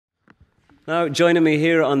Now, joining me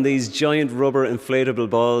here on these giant rubber inflatable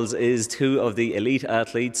balls is two of the elite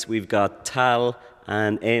athletes. We've got Tal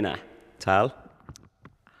and Eanna. Tal?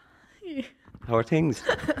 Yeah. How are things?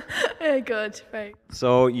 Yeah, good, right.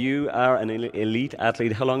 So you are an elite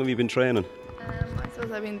athlete. How long have you been training? I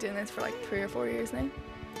suppose I've been doing this for like 3 or 4 years now.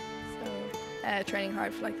 So, training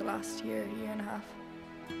hard for like the last year and a half.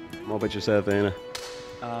 What about yourself, Eanna?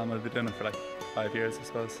 I've been doing it for like 5 years, I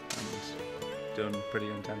suppose, and doing pretty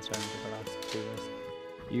intense training for the last 2 years.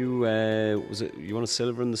 You won a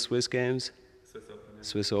silver in the Swiss Games? Swiss Open. Yeah.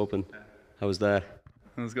 Swiss Open. Yeah. How was that?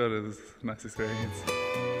 It was good. It was a nice experience.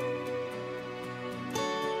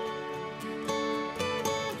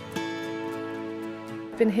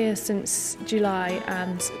 I've been here since July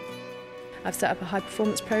and I've set up a high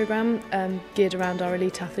performance programme geared around our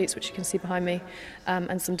elite athletes, which you can see behind me,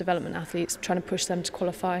 and some development athletes, trying to push them to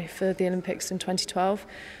qualify for the Olympics in 2012.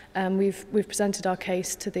 We've presented our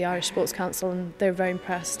case to the Irish Sports Council and they were very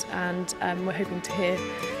impressed, and we're hoping to hear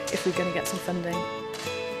if we're going to get some funding.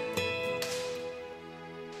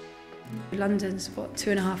 London's, what,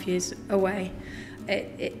 2.5 years away.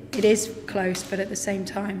 It is close, but at the same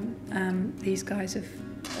time, these guys have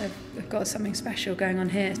got something special going on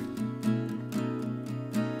here.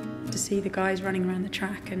 To see the guys running around the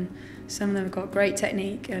track, and some of them have got great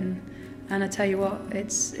technique, and I tell you what,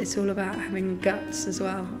 it's all about having guts as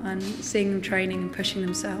well, and seeing them training and pushing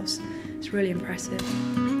themselves. It's really impressive.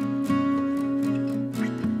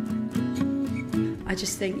 I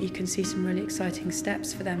just think you can see some really exciting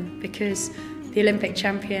steps for them, because the Olympic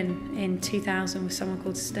champion in 2000 was someone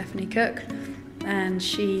called Stephanie Cook, and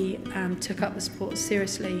she took up the sport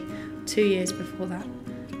seriously 2 years before that.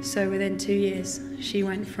 So within 2 years, she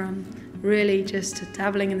went from really just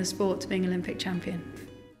dabbling in the sport to being Olympic champion.